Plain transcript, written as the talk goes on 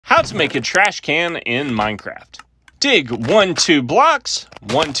How to make a trash can in Minecraft. Dig 1-2 blocks,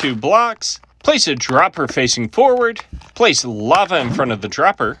 1-2 blocks. Place a dropper facing forward. Place lava in front of the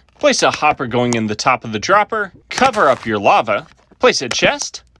dropper. Place a hopper going in the top of the dropper. Cover up your lava. Place a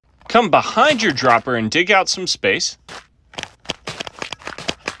chest. Come behind your dropper and dig out some space.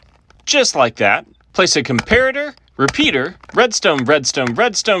 Just like that. Place a comparator, repeater, redstone, redstone,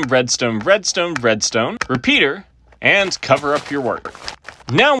 redstone, redstone, redstone, redstone, repeater, and cover up your work.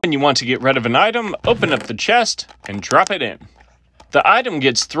 Now when you want to get rid of an item, open up the chest and drop it in. The item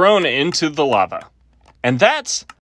gets thrown into the lava. And that's